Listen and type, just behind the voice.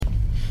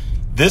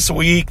This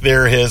week,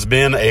 there has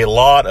been a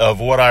lot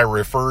of what I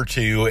refer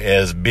to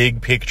as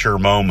big picture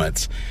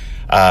moments.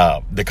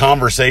 The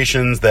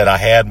conversations that I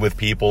had with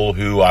people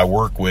who I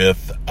work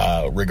with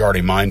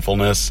regarding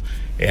mindfulness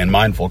and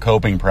mindful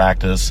coping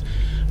practice,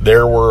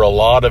 there were a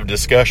lot of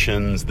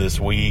discussions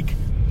this week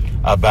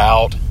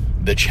about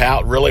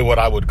really what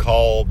I would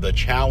call the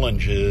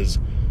challenges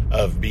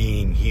of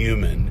being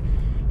human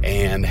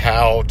and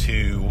how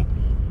to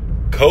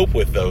cope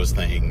with those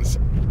things.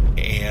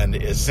 And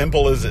as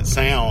simple as it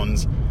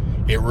sounds,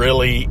 it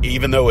really,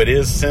 even though it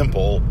is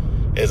simple,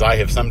 as I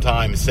have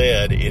sometimes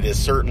said, it is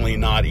certainly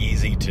not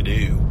easy to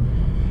do.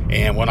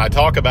 And when I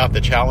talk about the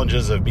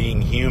challenges of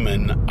being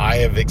human, I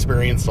have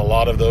experienced a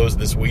lot of those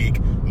this week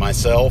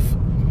myself,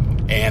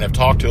 and have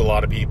talked to a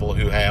lot of people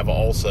who have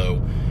also.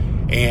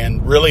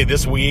 And really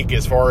this week,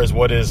 as far as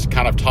what is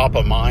kind of top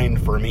of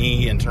mind for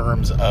me in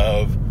terms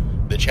of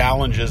the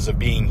challenges of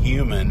being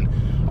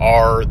human,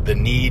 are the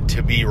need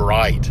to be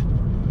right,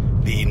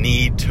 the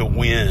need to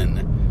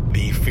win,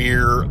 the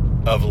fear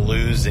of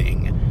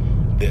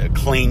losing, the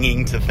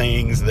clinging to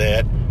things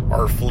that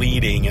are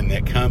fleeting and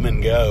that come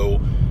and go,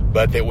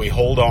 but that we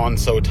hold on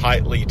so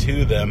tightly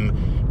to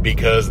them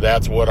because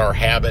that's what our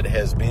habit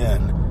has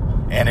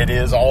been. And it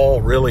is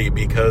all really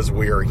because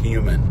we are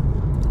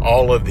human.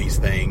 All of these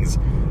things.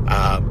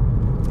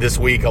 This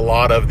week, a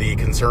lot of the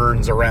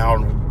concerns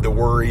around the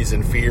worries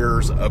and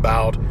fears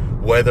about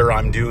whether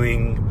I'm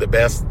doing the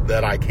best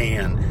that I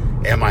can.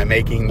 Am I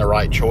making the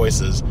right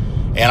choices?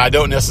 And I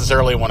don't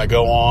necessarily want to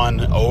go on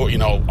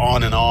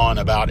and on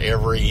about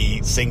every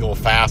single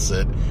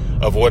facet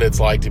of what it's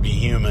like to be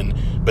human,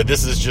 but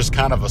this is just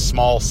kind of a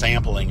small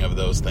sampling of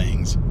those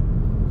things.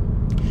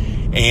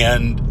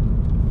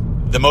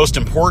 And the most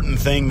important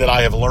thing that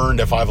I have learned,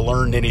 if I've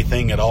learned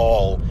anything at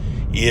all,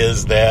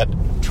 is that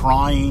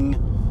trying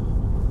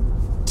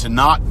to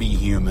not be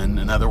human,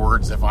 in other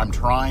words, if I'm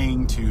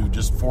trying to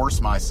just force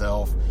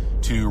myself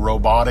to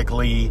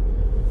robotically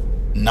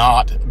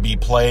not be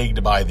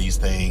plagued by these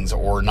things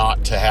or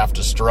not to have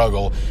to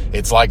struggle,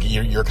 it's like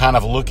you're kind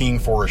of looking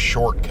for a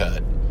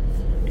shortcut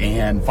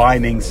and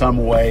finding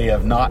some way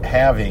of not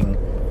having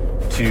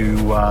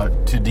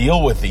to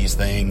deal with these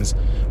things.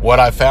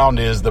 What I've found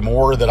is the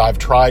more that I've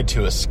tried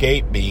to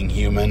escape being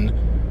human,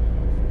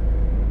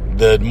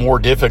 the more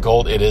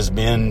difficult it has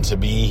been to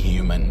be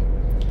human.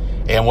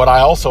 And what I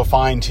also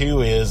find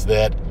too is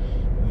that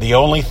the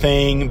only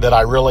thing that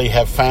I really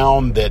have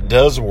found that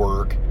does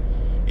work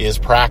is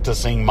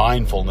practicing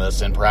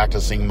mindfulness and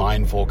practicing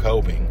mindful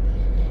coping.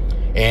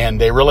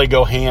 And they really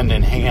go hand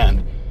in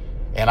hand.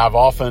 And I've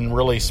often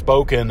really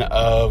spoken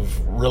of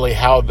really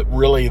how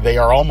really they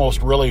are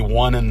almost really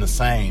one and the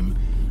same.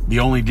 The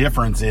only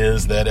difference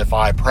is that if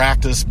I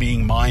practice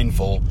being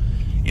mindful,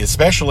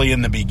 especially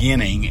in the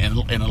beginning,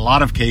 and in a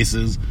lot of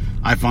cases,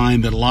 I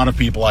find that a lot of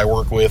people I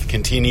work with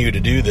continue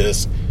to do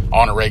this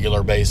on a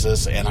regular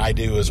basis, and I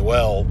do as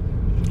well,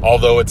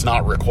 although it's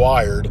not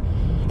required.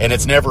 And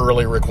it's never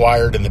really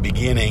required in the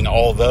beginning,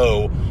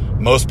 although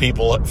most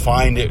people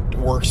find it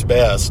works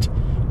best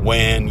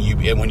when you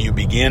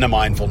begin a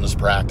mindfulness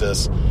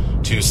practice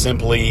to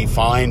simply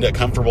find a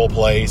comfortable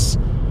place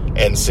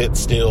and sit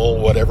still,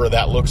 whatever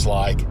that looks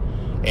like,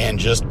 and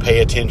just pay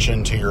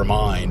attention to your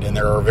mind. And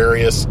there are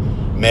various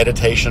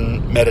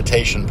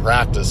meditation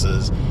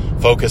practices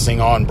focusing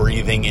on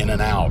breathing in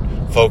and out,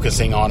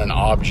 focusing on an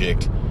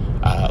object,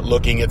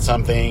 looking at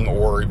something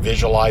or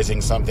visualizing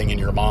something in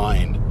your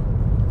mind,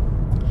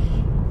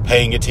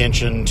 paying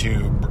attention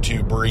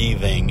to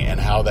breathing and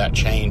how that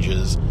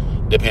changes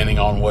depending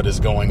on what is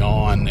going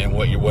on and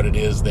what it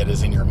is that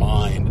is in your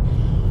mind.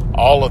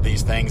 All of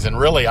these things. And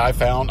really, I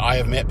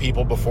have met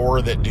people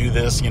before that do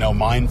this,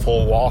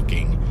 mindful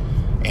walking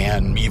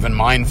and even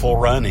mindful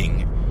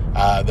running.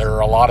 There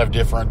are a lot of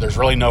there's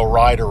really no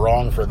right or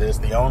wrong for this.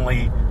 The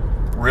only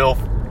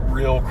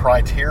real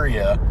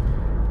criteria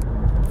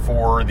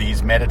for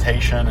these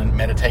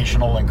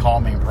meditational and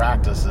calming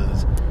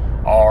practices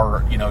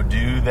are,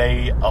 do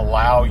they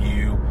allow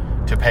you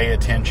to pay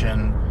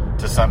attention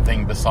to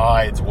something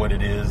besides what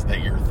it is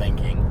that you're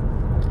thinking?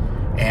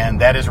 And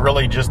that is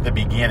really just the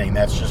beginning.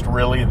 That's just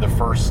really the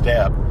first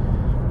step,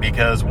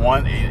 because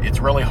it's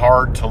really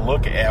hard to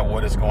look at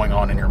what is going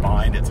on in your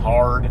mind. It's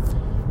hard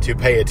to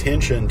pay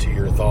attention to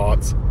your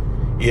thoughts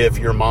if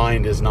your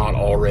mind is not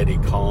already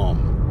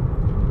calm.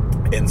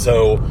 And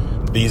so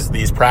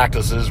these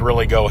practices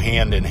really go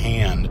hand in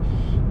hand.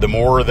 The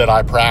more that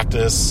I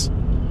practice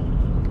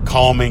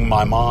calming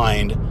my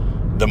mind,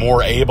 the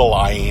more able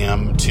I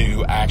am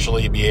to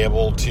actually be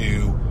able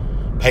to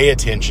pay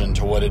attention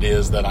to what it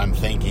is that I'm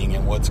thinking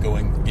and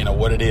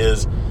what it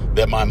is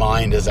that my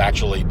mind is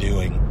actually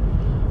doing.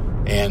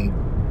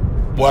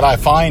 And what I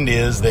find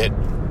is that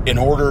in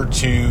order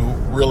to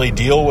really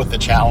deal with the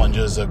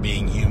challenges of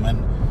being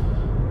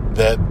human,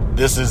 that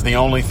this is the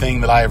only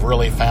thing that I have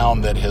really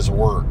found that has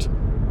worked.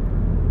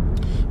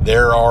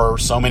 There are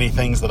so many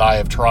things that I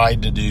have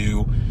tried to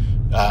do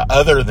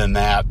other than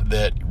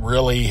that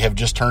really have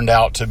just turned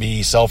out to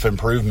be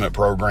self-improvement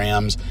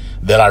programs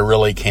that I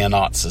really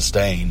cannot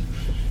sustain.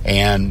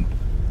 And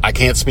I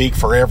can't speak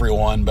for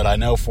everyone, but I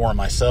know for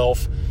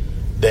myself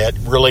that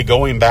really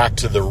going back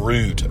to the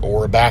root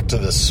or back to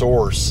the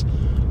source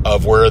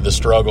of where the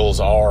struggles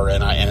are,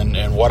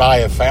 and what I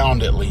have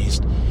found at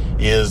least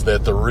is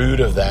that the root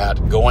of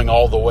that, going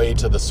all the way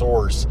to the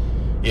source,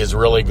 is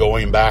really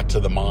going back to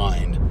the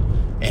mind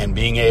and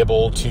being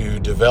able to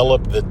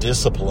develop the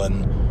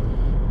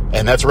discipline.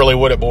 And that's really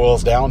what it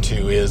boils down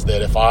to, is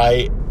that if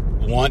I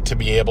want to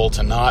be able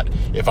to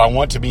if I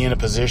want to be in a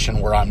position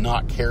where I'm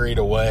not carried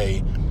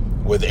away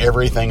with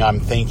everything I'm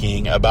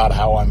thinking about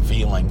how I'm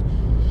feeling,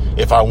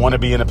 if I want to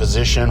be in a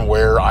position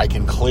where I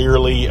can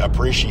clearly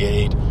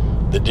appreciate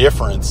the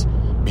difference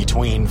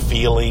between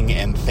feeling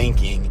and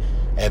thinking,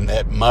 and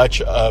that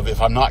much of,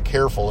 if I'm not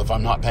careful, if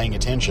I'm not paying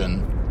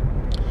attention,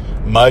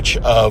 much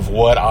of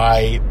what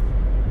I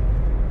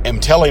am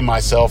telling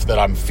myself that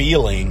I'm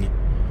feeling,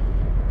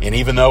 and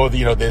even though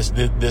this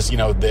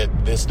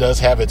does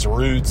have its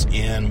roots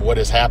in what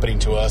is happening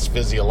to us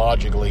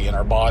physiologically in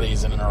our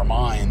bodies and in our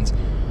minds,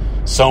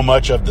 so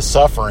much of the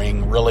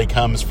suffering really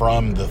comes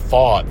from the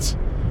thoughts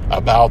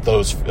about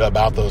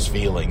those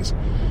feelings.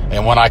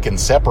 And when I can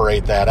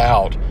separate that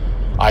out,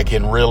 I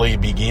can really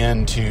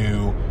begin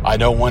to, I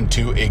don't want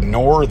to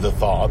ignore the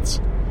thoughts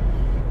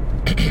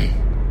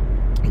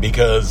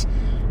because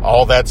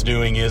all that's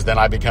doing is then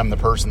I become the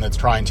person that's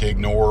trying to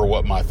ignore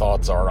what my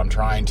thoughts are.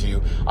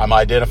 I'm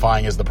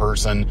identifying as the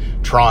person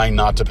trying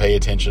not to pay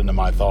attention to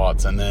my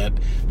thoughts. And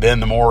then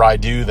the more I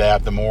do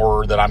that, the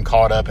more that I'm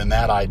caught up in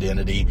that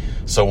identity.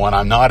 So when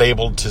I'm not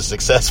able to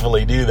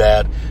successfully do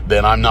that,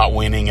 then I'm not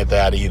winning at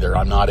that either.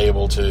 I'm not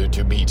able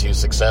to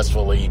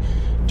successfully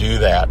do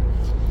that.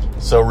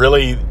 So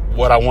really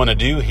what I want to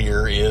do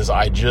here is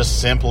I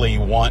just simply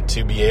want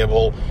to be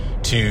able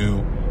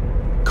to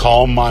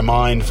calm my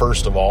mind,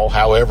 first of all,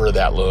 however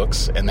that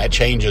looks, and that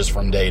changes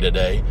from day to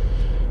day.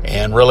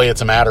 And really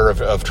it's a matter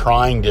of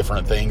trying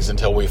different things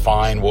until we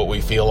find what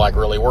we feel like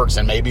really works.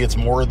 And maybe it's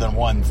more than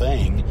one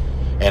thing,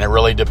 and it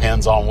really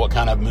depends on what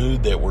kind of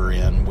mood that we're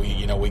in.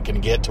 We can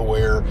get to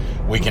where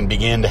we can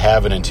begin to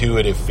have an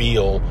intuitive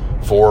feel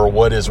for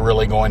what is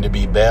really going to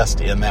be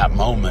best in that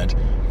moment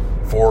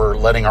for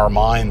letting our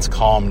minds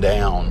calm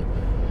down.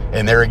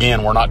 And there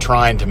again, we're not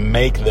trying to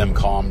make them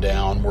calm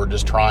down. We're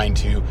just trying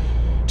to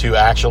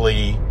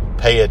actually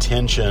pay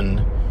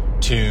attention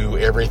to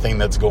everything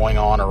that's going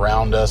on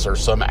around us, or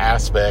some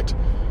aspect.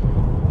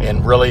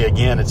 And really,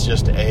 again, it's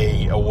just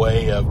a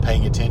way of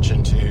paying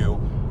attention to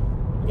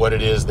what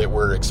it is that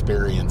we're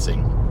experiencing.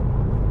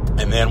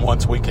 And then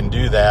once we can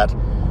do that,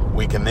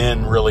 we can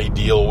then really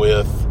deal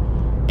with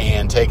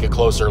and take a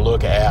closer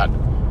look at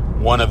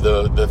one of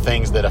the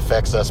things that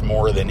affects us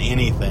more than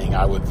anything,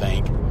 I would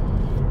think,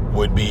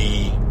 would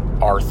be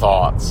our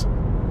thoughts.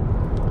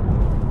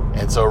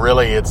 And so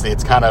really it's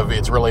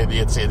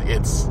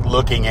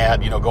looking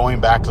at, going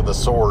back to the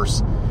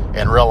source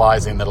and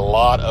realizing that a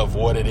lot of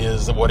what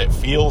it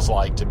feels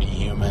like to be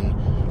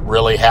human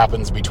really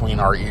happens between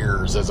our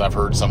ears, as I've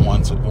heard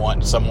someone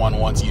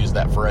once use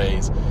that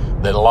phrase,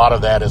 that a lot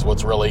of that is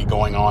what's really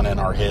going on in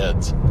our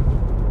heads.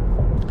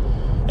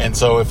 And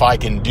so if I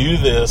can do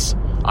this,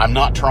 I'm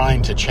not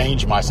trying to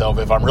change myself.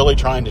 If I'm really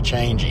trying to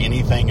change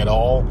anything at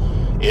all,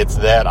 it's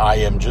that I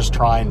am just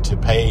trying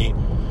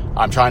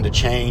to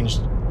change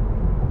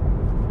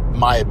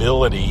my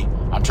ability.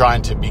 I'm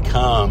trying to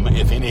become,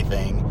 if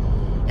anything,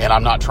 and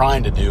I'm not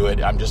trying to do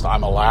it.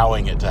 I'm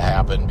allowing it to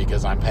happen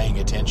because I'm paying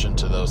attention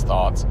to those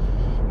thoughts.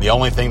 The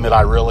only thing that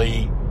I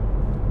really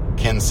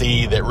can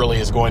see that really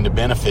is going to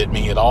benefit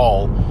me at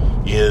all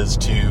is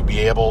to be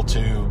able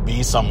to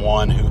be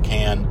someone who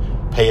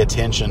can pay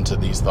attention to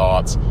these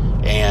thoughts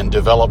and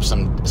develop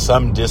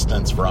some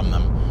distance from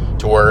them,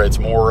 to where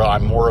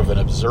I'm more of an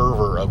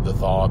observer of the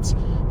thoughts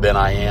than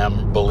I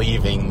am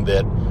believing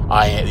that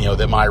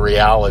that my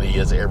reality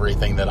is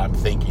everything that I'm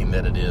thinking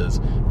that it is.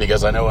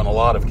 Because I know in a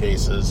lot of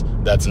cases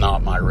that's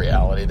not my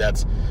reality.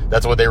 That's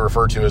what they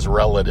refer to as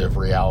relative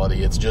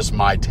reality. It's just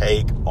my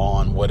take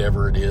on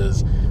whatever it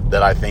is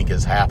that I think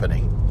is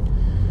happening.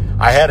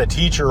 I had a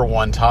teacher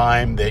one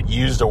time that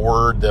used a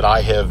word that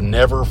I have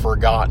never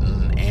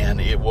forgotten,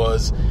 and it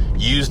was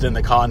used in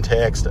the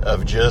context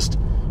of just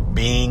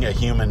being a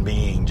human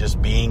being,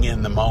 just being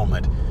in the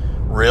moment.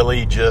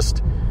 Really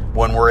just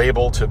when we're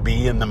able to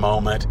be in the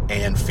moment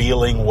and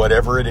feeling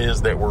whatever it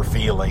is that we're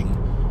feeling,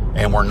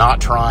 and we're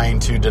not trying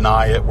to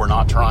deny it, we're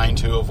not trying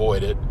to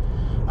avoid it,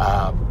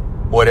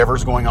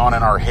 whatever's going on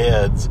in our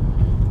heads,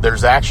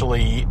 there's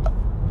actually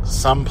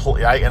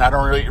and I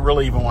don't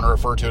really even want to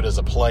refer to it as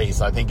a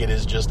place. I think it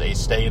is just a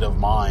state of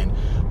mind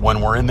when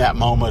we're in that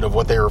moment of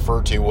what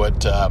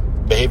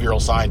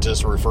behavioral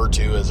scientists refer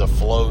to as a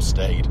flow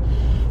state.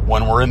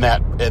 When we're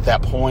at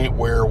that point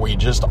where we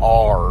just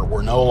are,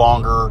 we're no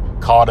longer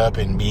caught up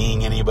in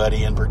being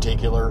anybody in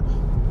particular.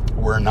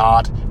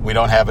 We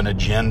don't have an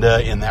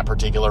agenda in that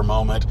particular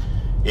moment.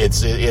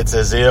 It's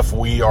as if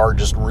we are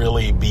just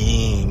really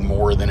being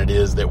more than it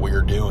is that we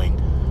are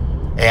doing.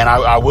 And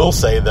I will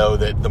say, though,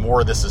 that the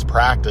more this is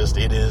practiced,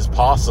 it is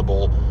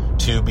possible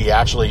to be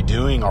actually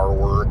doing our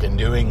work and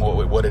doing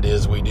what it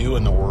is we do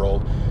in the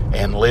world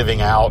and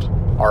living out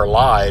our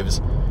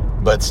lives,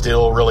 but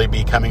still really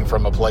be coming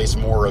from a place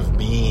more of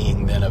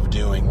being than of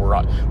doing.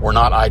 We're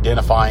not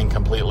identifying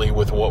completely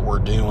with what we're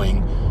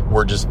doing.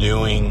 We're just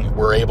doing.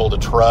 We're able to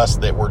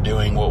trust that we're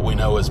doing what we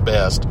know is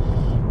best,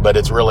 but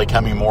it's really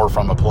coming more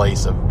from a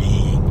place of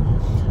being.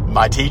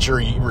 My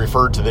teacher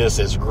referred to this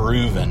as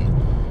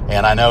groovin,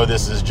 and I know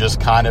this is just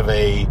kind of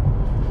a,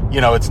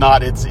 it's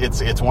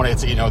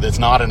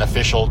not an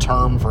official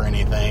term for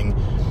anything,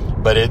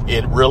 but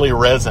it really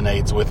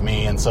resonates with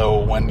me. And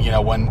so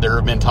when there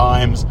have been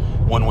times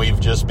when we've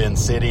just been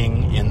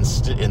sitting in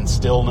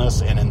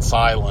stillness and in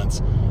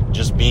silence,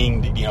 just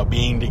being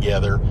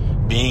together,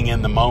 being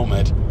in the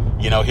moment,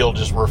 he'll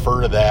just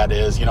refer to that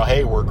as,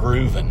 hey, we're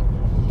grooving.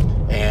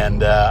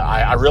 And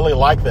I really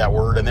like that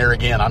word. And there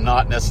again, I'm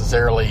not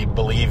necessarily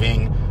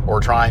believing or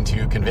trying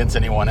to convince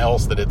anyone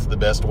else that it's the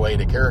best way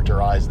to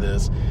characterize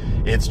this.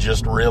 It's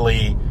just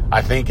really,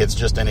 I think it's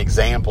just an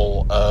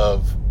example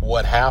of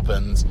what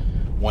happens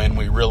when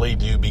we really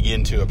do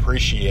begin to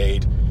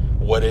appreciate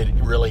what it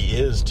really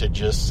is to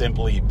just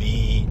simply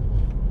be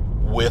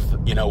with,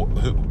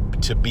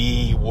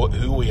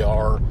 who we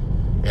are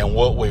and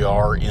what we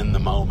are in the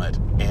moment,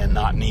 and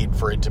not need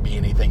for it to be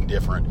anything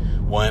different.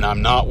 When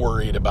I'm not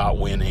worried about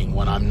winning,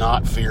 when I'm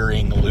not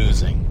fearing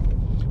losing,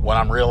 when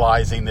I'm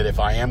realizing that if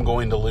I am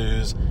going to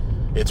lose,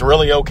 it's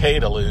really okay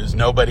to lose.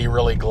 Nobody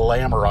really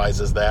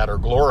glamorizes that or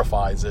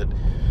glorifies it.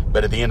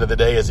 But at the end of the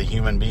day, as a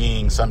human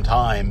being,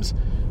 sometimes,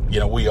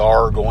 we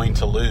are going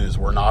to lose.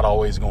 We're not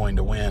always going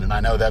to win. And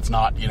I know that's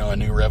not, a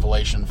new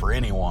revelation for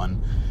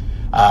anyone.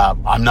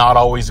 I'm not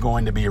always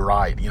going to be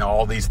right.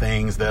 All these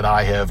things that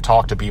I have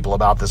talked to people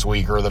about this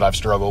week, or that I've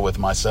struggled with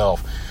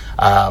myself.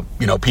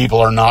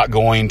 People are not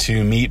going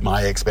to meet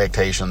my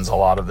expectations a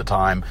lot of the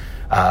time.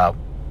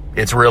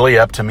 It's really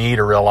up to me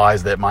to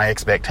realize that my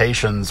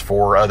expectations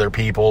for other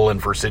people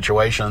and for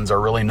situations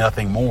are really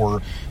nothing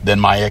more than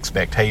my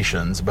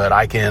expectations. But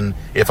I can,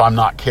 if I'm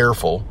not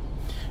careful,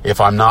 if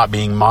I'm not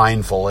being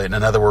mindful, and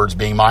in other words,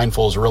 being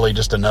mindful is really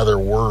just another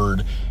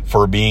word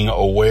for being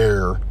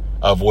aware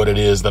of what it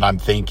is that I'm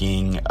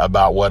thinking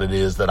about, what it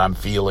is that I'm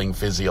feeling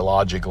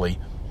physiologically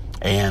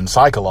and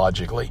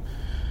psychologically.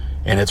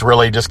 And it's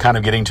really just kind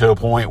of getting to a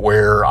point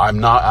where I'm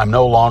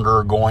no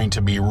longer going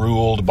to be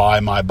ruled by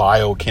my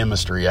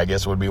biochemistry, I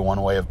guess would be one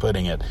way of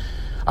putting it.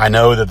 I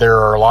know that there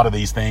are a lot of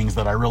these things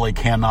that I really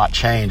cannot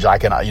change. I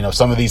can,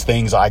 some of these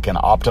things I can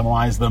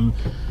optimize them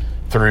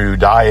through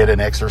diet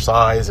and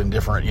exercise and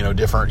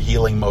different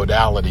healing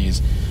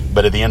modalities.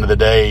 But at the end of the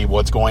day,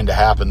 what's going to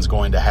happen is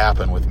going to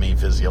happen with me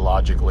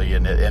physiologically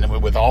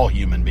and with all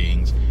human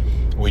beings.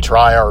 We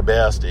try our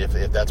best if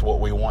that's what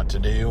we want to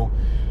do.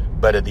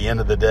 But at the end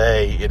of the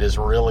day, it is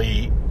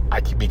really,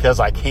 because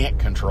I can't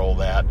control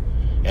that,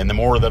 and the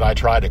more that I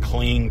try to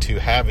cling to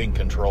having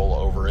control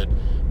over it,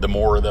 the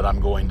more that I'm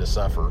going to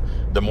suffer,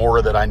 the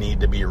more that I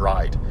need to be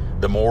right,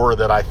 the more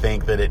that I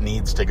think that it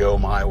needs to go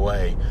my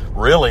way.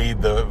 Really,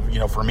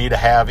 for me to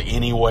have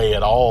any way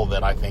at all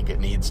that I think it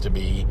needs to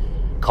be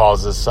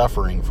causes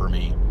suffering for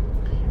me.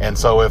 And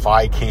so if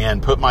I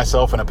can put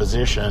myself in a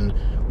position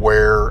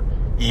where,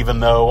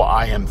 even though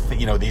I am,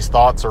 these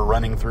thoughts are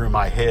running through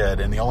my head,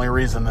 and the only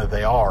reason that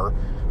they are,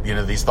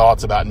 these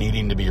thoughts about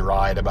needing to be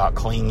right, about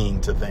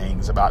clinging to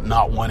things, about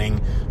not wanting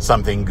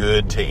something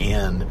good to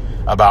end,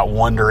 about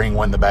wondering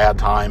when the bad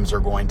times are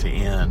going to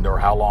end, or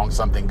how long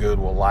something good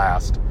will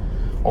last,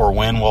 or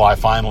when will I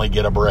finally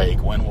get a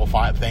break, when will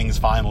things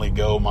finally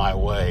go my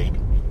way.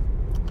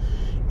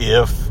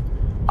 If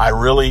I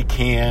really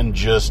can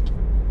just,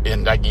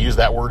 and I use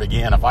that word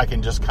again, if I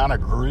can just kind of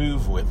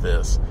groove with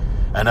this,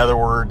 in other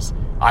words,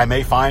 I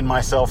may find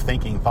myself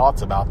thinking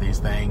thoughts about these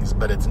things,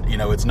 but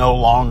it's no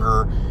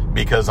longer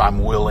because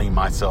I'm willing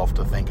myself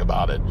to think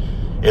about it.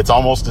 It's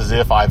almost as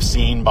if I've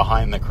seen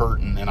behind the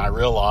curtain, and I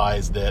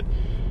realize that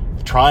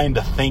trying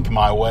to think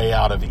my way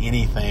out of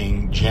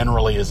anything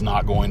generally is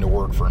not going to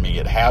work for me.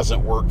 It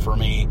hasn't worked for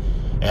me,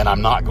 and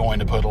I'm not going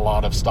to put a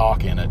lot of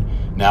stock in it.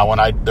 Now,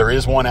 there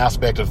is one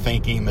aspect of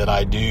thinking that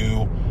I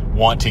do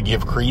want to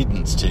give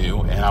credence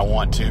to, and I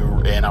want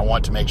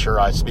to make sure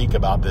I speak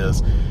about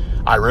this.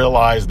 I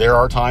realize there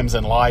are times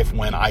in life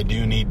when I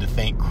do need to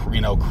think,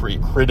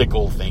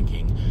 critical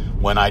thinking,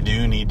 when I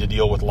do need to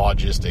deal with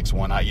logistics,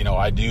 when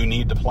I do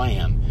need to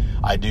plan.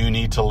 I do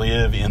need to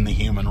live in the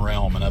human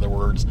realm. In other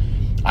words,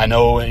 I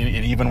know,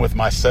 and even with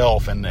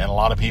myself and a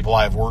lot of people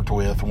I've worked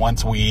with,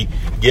 once we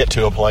get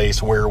to a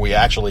place where we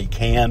actually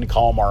can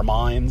calm our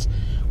minds,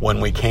 when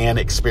we can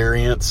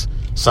experience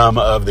some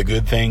of the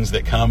good things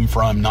that come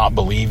from not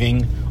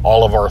believing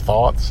all of our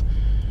thoughts,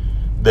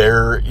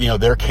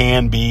 there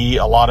can be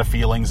a lot of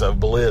feelings of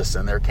bliss,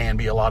 and there can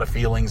be a lot of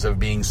feelings of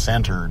being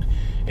centered.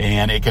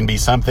 And it can be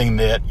something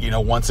that,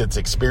 once it's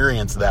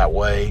experienced that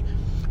way,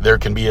 there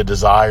can be a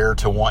desire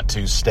to want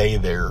to stay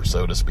there,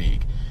 so to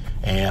speak.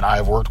 And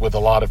I've worked with a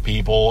lot of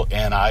people,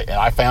 and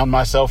I found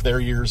myself there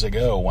years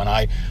ago when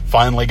I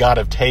finally got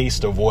a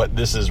taste of what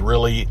this is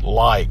really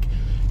like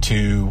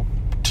to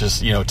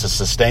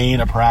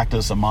sustain a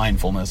practice of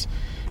mindfulness,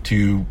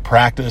 to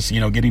practice,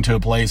 getting to a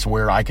place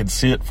where I could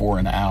sit for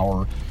an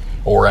hour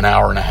or an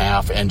hour and a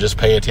half and just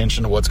pay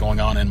attention to what's going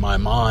on in my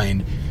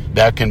mind,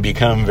 that can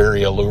become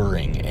very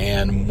alluring.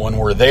 And when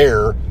we're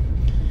there,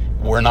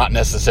 we're not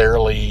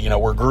necessarily,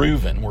 we're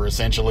grooving.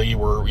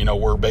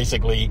 We're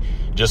basically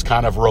just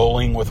kind of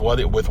rolling with what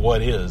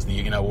is.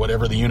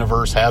 Whatever the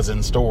universe has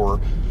in store,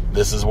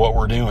 this is what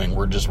we're doing.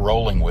 We're just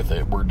rolling with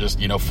it. We're just,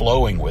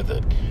 flowing with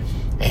it.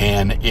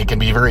 And it can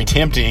be very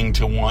tempting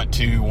to want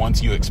to,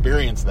 once you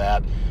experience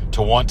that,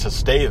 to want to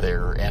stay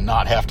there and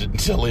not have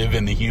to live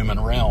in the human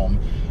realm.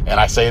 And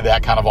I say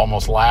that kind of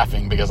almost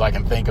laughing, because I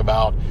can think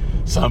about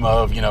some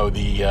of,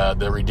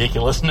 the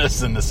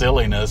ridiculousness and the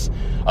silliness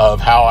of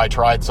how I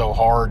tried so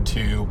hard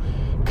to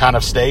kind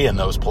of stay in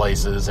those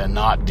places and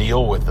not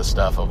deal with the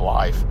stuff of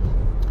life.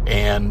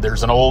 And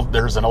there's an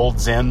old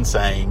Zen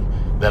saying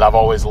that I've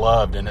always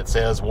loved, and it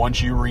says,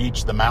 once you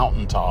reach the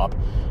mountaintop,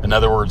 in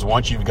other words,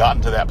 once you've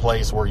gotten to that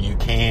place where you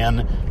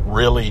can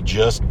really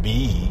just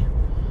be,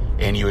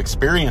 and you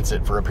experience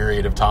it for a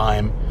period of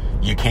time,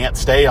 you can't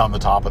stay on the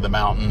top of the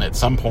mountain. At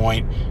some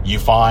point, you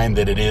find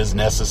that it is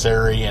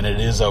necessary and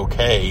it is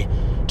okay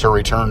to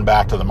return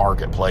back to the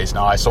marketplace.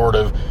 Now,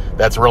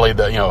 that's really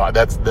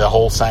that's the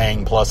whole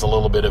saying, plus a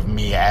little bit of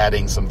me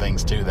adding some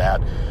things to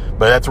that.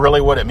 But that's really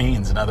what it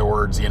means. In other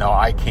words,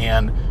 I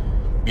can,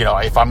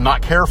 if I'm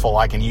not careful,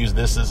 I can use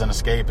this as an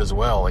escape as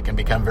well. It can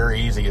become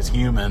very easy as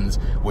humans.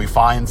 We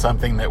find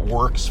something that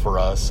works for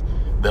us,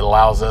 that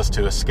allows us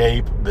to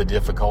escape the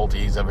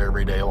difficulties of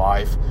everyday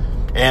life.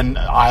 And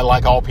I,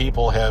 like all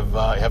people,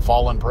 have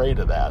fallen prey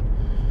to that.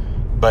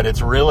 But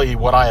it's really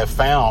what I have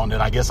found,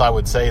 and I guess I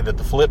would say that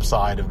the flip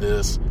side of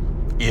this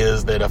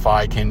is that if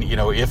I can,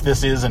 if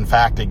this is in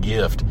fact a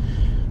gift,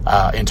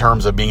 in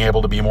terms of being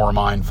able to be more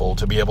mindful,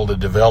 to be able to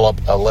develop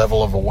a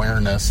level of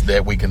awareness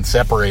that we can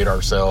separate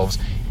ourselves,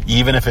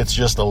 even if it's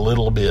just a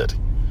little bit,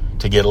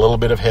 to get a little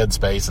bit of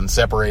headspace and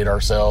separate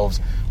ourselves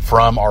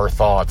from our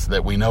thoughts,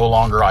 that we no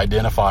longer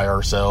identify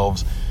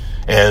ourselves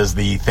as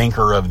the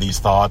thinker of these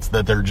thoughts,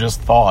 that they're just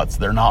thoughts.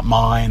 They're not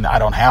mine. I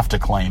don't have to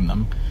claim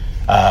them.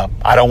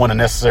 I don't want to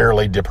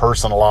necessarily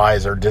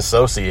depersonalize or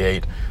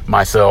dissociate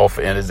myself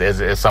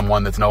as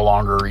someone that's no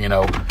longer,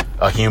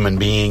 a human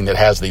being that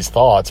has these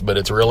thoughts, but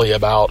it's really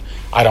about,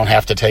 I don't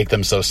have to take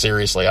them so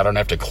seriously. I don't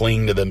have to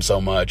cling to them so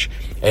much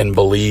and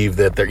believe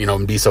that they're,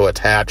 and be so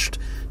attached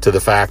to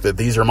the fact that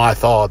these are my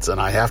thoughts and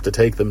I have to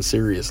take them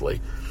seriously.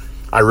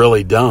 I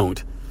really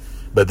don't.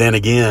 But then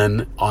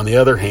again, on the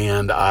other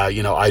hand,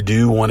 I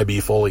do want to be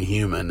fully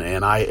human,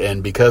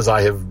 and because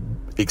I have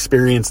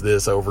experienced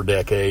this over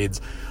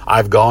decades,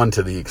 I've gone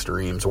to the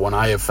extremes. When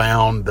I have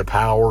found the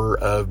power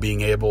of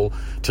being able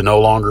to no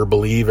longer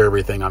believe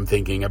everything I'm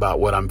thinking about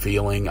what I'm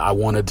feeling, I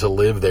wanted to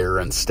live there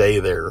and stay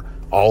there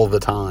all the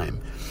time.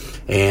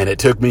 And it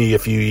took me a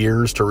few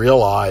years to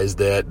realize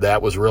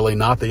that was really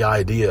not the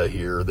idea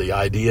here. The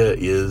idea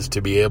is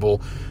to be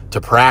able to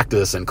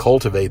practice and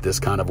cultivate this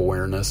kind of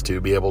awareness, to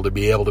be able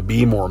to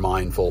be more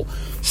mindful,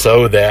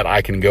 so that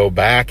I can go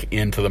back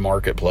into the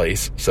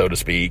marketplace, so to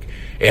speak,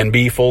 and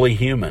be fully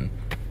human,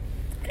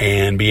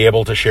 and be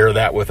able to share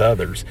that with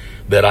others,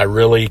 that I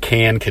really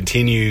can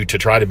continue to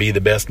try to be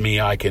the best me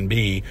I can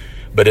be.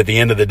 But at the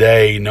end of the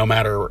day, no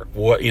matter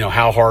what,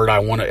 how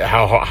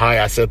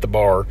high I set the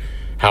bar,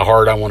 how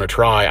hard I want to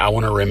try, I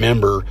want to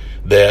remember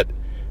that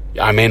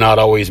I may not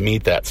always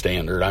meet that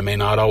standard. I may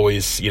not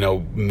always,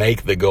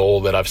 make the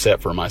goal that I've set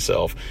for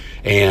myself.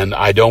 And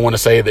I don't want to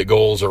say that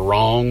goals are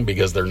wrong,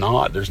 because they're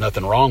not. There's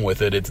nothing wrong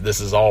with it. This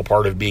is all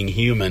part of being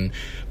human.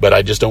 But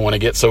I just don't want to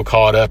get so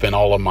caught up in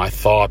all of my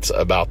thoughts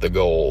about the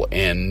goal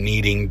and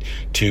needing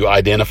to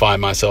identify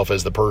myself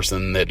as the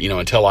person that,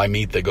 until I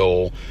meet the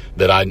goal,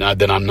 that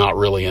I'm not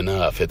really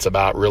enough. It's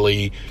about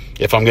really,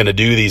 if I'm going to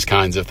do these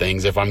kinds of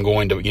things, if I'm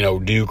going to,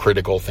 do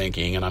critical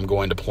thinking, and I'm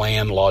going to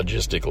plan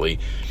logistically,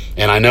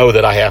 and I know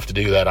that I have to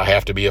do that. I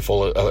have to be a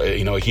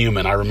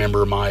human. I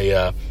remember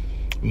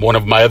one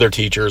of my other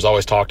teachers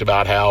always talked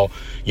about how,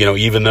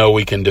 even though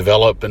we can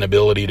develop an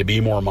ability to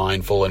be more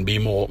mindful and be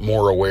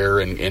more aware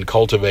and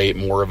cultivate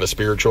more of a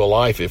spiritual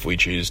life if we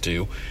choose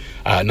to,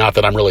 not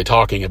that I'm really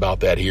talking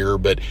about that here,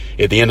 but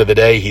at the end of the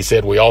day, he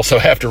said we also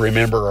have to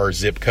remember our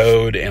zip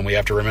code, and we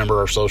have to remember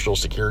our social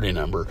security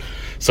number.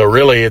 So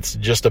really, it's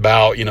just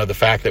about, the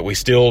fact that we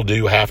still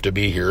do have to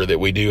be here, that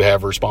we do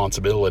have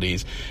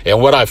responsibilities.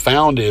 And what I've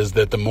found is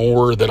that the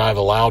more that I've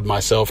allowed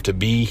myself to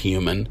be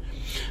human,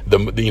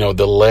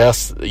 the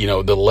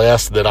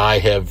less that I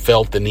have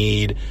felt the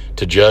need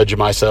to judge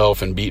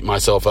myself and beat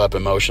myself up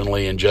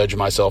emotionally and judge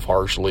myself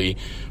harshly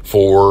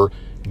for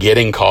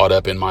getting caught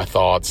up in my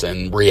thoughts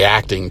and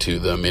reacting to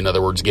them. In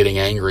other words, getting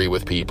angry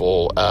with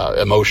people,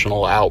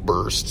 emotional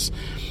outbursts.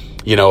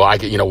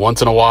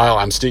 Once in a while,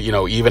 I'm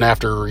still, even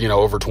after,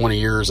 over 20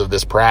 years of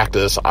this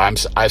practice,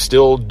 I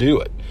still do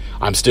it.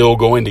 I'm still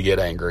going to get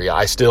angry.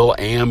 I still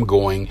am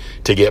going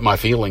to get my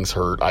feelings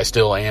hurt. I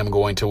still am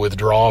going to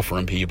withdraw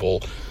from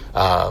people.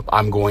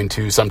 I'm going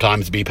to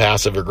sometimes be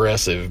passive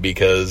aggressive,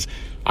 because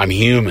I'm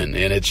human,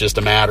 and it's just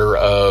a matter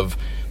of,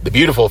 the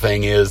beautiful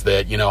thing is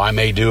that, I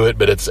may do it,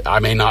 but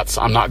I'm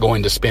not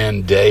going to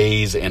spend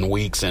days and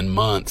weeks and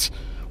months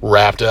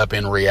wrapped up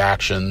in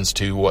reactions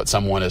to what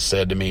someone has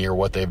said to me or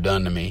what they've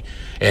done to me.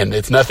 And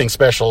it's nothing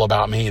special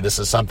about me. This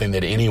is something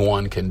that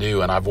anyone can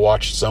do. And I've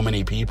watched so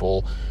many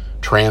people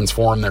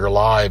transform their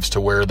lives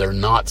to where they're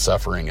not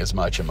suffering as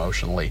much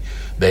emotionally.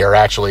 They are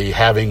actually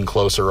having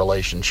closer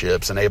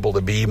relationships and able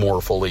to be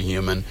more fully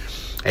human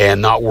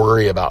and not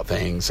worry about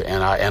things.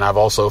 And I've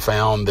also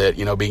found that,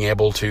 being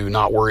able to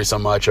not worry so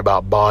much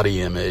about body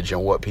image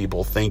and what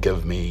people think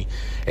of me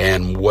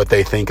and what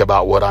they think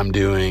about what I'm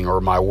doing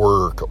or my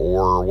work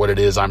or what it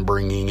is I'm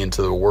bringing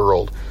into the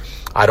world.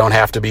 I don't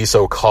have to be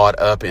so caught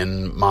up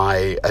in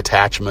my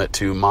attachment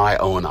to my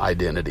own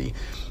identity.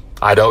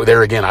 I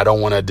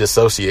don't want to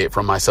dissociate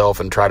from myself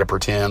and try to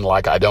pretend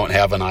like I don't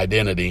have an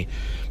identity,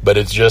 but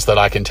it's just that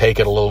I can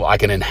I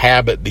can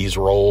inhabit these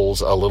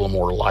roles a little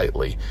more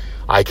lightly.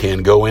 I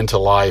can go into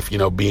life,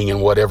 being in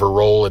whatever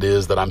role it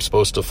is that I'm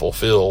supposed to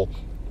fulfill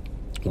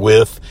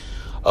with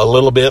a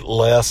little bit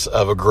less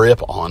of a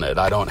grip on it.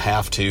 I don't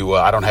have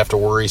to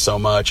worry so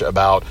much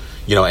about,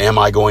 am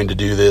I going to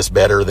do this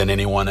better than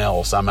anyone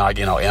else? Am I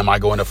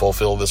going to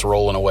fulfill this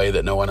role in a way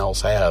that no one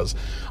else has?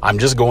 I'm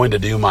just going to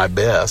do my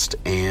best.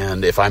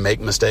 And if I make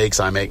mistakes,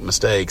 I make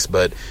mistakes,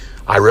 but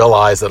I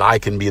realize that I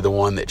can be the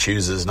one that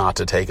chooses not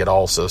to take it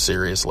all so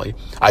seriously.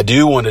 I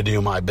do want to do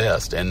my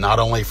best, and not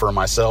only for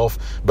myself,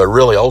 but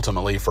really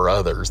ultimately for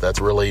others. That's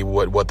really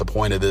what the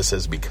point of this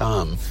has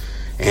become.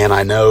 And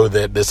I know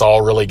that this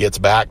all really gets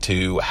back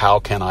to how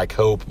can I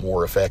cope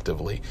more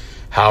effectively?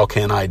 How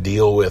can I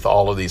deal with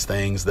all of these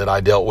things that I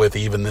dealt with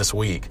even this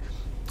week,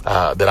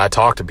 that I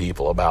talked to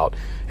people about?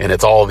 And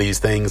it's all these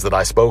things that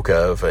I spoke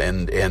of.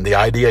 And the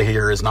idea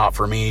here is not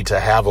for me to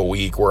have a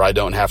week where I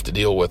don't have to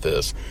deal with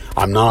this.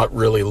 I'm not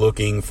really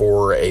looking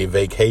for a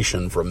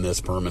vacation from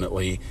this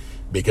permanently,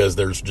 because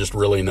there's just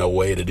really no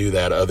way to do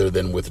that other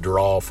than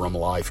withdraw from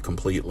life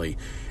completely.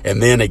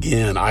 And then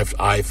again, I've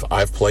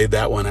played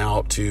that one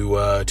out to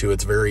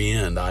its very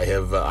end.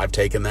 I've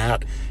taken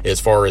that as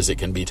far as it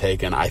can be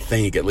taken. I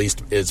think, at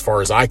least as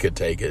far as I could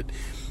take it.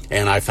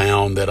 And I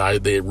found that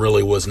it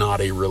really was not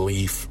a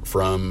relief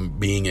from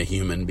being a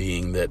human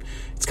being. That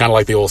it's kind of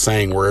like the old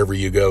saying, wherever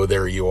you go,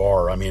 there you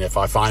are. I mean, if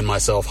I find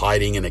myself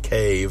hiding in a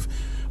cave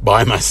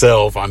by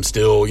myself, I'm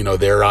still,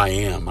 there I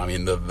am. I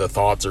mean, the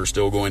thoughts are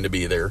still going to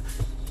be there.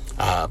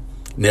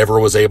 Never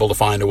was able to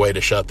find a way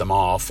to shut them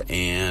off.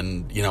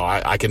 And,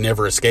 I could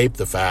never escape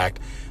the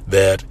fact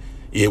that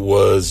it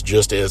was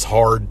just as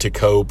hard to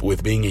cope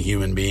with being a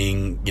human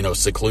being,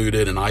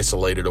 secluded and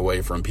isolated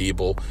away from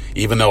people,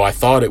 even though I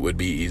thought it would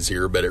be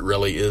easier, but it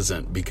really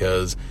isn't,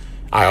 because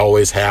I'm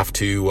always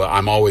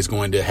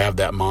going to have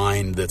that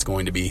mind that's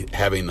going to be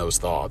having those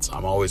thoughts.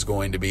 I'm always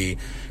going to be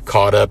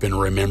caught up in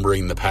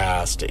remembering the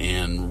past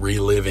and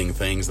reliving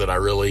things that I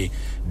really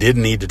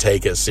didn't need to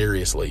take as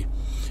seriously.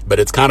 But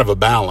it's kind of a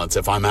balance.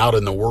 If I'm out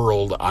in the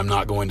world, I'm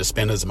not going to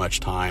spend as much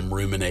time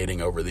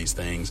ruminating over these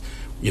things,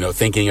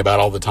 thinking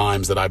about all the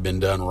times that I've been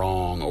done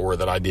wrong or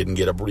that I didn't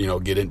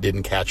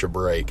didn't catch a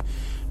break,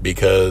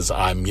 because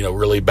I'm,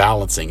 really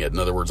balancing it. In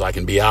other words, I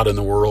can be out in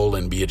the world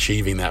and be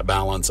achieving that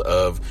balance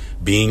of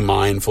being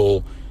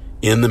mindful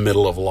in the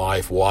middle of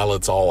life while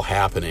it's all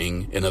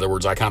happening. In other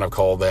words, I kind of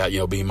call that,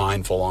 be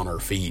mindful on our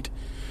feet.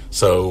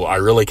 So I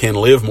really can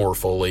live more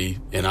fully,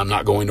 and I'm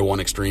not going to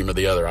one extreme or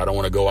the other. I don't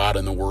want to go out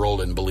in the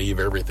world and believe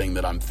everything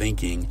that I'm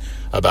thinking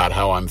about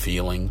how I'm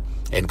feeling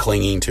and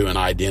clinging to an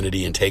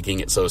identity and taking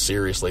it so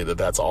seriously that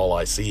that's all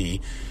I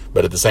see.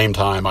 But at the same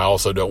time, I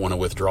also don't want to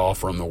withdraw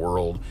from the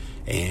world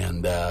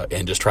and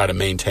just try to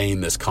maintain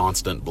this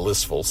constant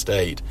blissful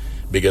state,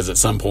 because at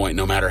some point,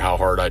 no matter how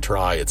hard I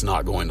try, it's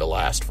not going to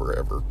last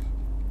forever.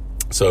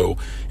 So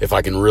if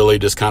I can really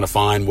just kind of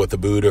find what the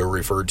Buddha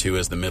referred to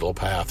as the middle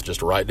path,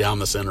 just right down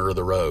the center of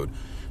the road,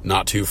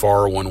 not too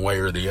far one way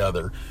or the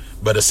other.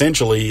 But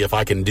essentially, if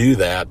I can do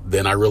that,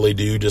 then I really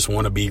do just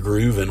want to be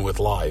grooving with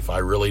life. I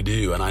really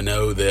do. And I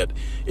know that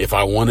if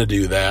I want to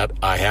do that,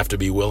 I have to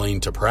be willing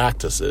to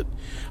practice it.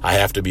 I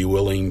have to be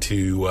willing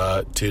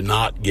to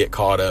not get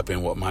caught up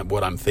in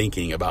what I'm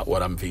thinking about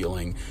what I'm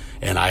feeling.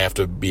 And I have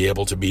to be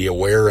able to be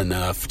aware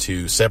enough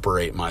to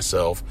separate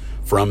myself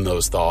from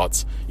those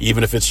thoughts,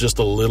 even if it's just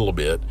a little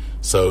bit,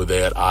 so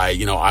that I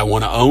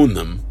want to own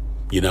them.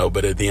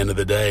 But at the end of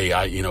the day,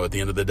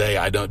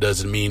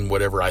 doesn't mean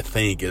whatever I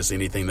think is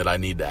anything that I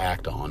need to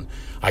act on.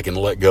 I can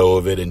let go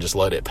of it and just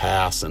let it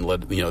pass and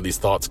let, these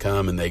thoughts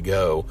come and they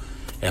go,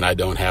 and I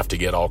don't have to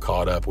get all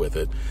caught up with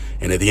it.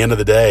 And at the end of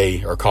the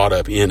day, or caught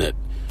up in it,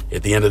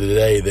 at the end of the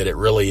day, that it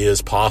really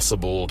is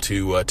possible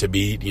to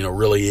be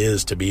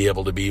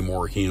able to be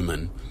more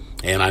human.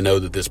 And I know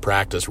that this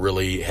practice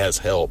really has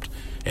helped,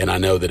 and I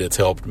know that it's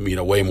helped,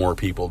 way more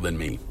people than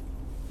me.